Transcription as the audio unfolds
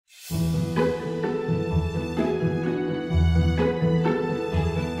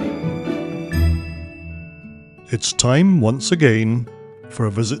It's time once again for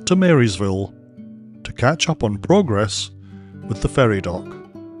a visit to Marysville to catch up on progress with the ferry dock.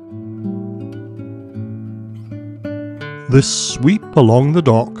 This sweep along the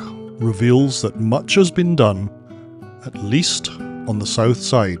dock reveals that much has been done, at least on the south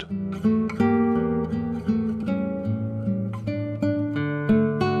side.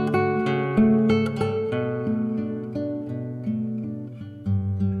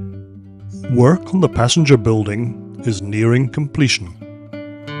 Work on the passenger building is nearing completion.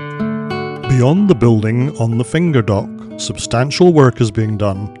 Beyond the building on the finger dock, substantial work is being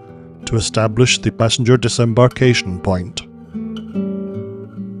done to establish the passenger disembarkation point.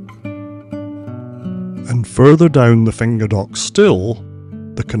 And further down the finger dock still,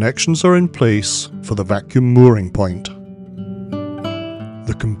 the connections are in place for the vacuum mooring point.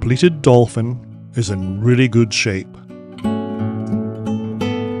 The completed dolphin is in really good shape.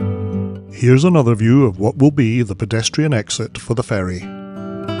 Here's another view of what will be the pedestrian exit for the ferry.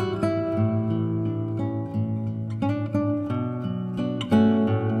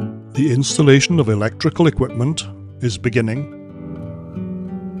 The installation of electrical equipment is beginning.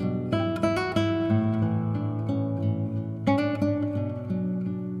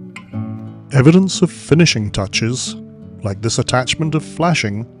 Evidence of finishing touches, like this attachment of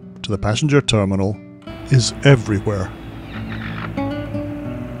flashing to the passenger terminal, is everywhere.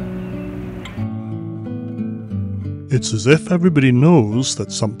 It's as if everybody knows that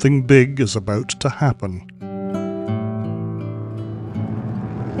something big is about to happen.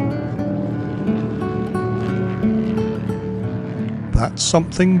 That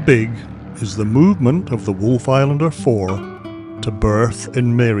something big is the movement of the Wolfe Islander IV to berth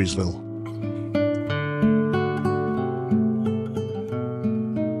in Marysville.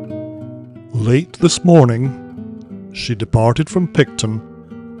 Late this morning, she departed from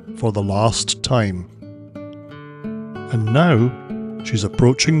Picton for the last time. And now she's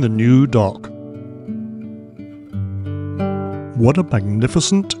approaching the new dock. What a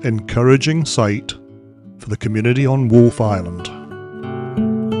magnificent, encouraging sight for the community on Wolfe Island.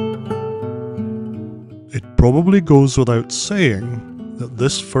 It probably goes without saying that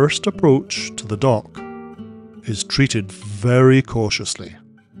this first approach to the dock is treated very cautiously.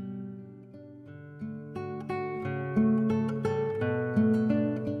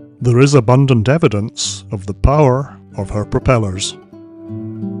 There is abundant evidence of the power of her propellers.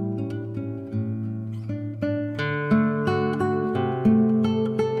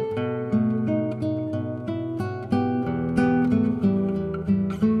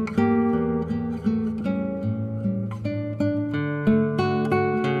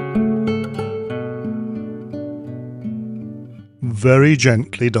 Very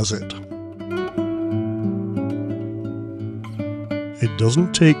gently does it. It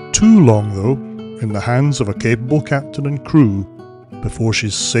doesn't take too long though, in the hands of a capable captain and crew, before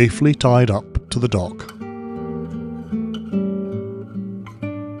she's safely tied up to the dock.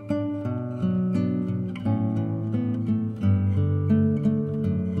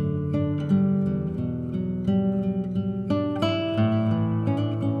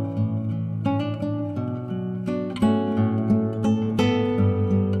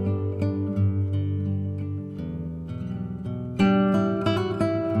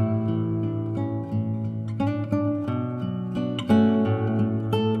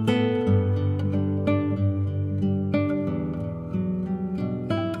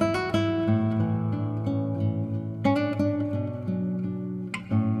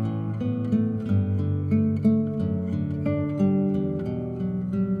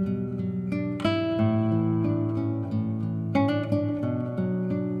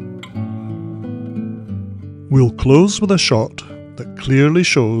 We'll close with a shot that clearly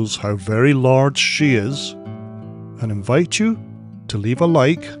shows how very large she is, and invite you to leave a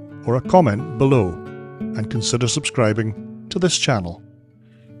like or a comment below and consider subscribing to this channel.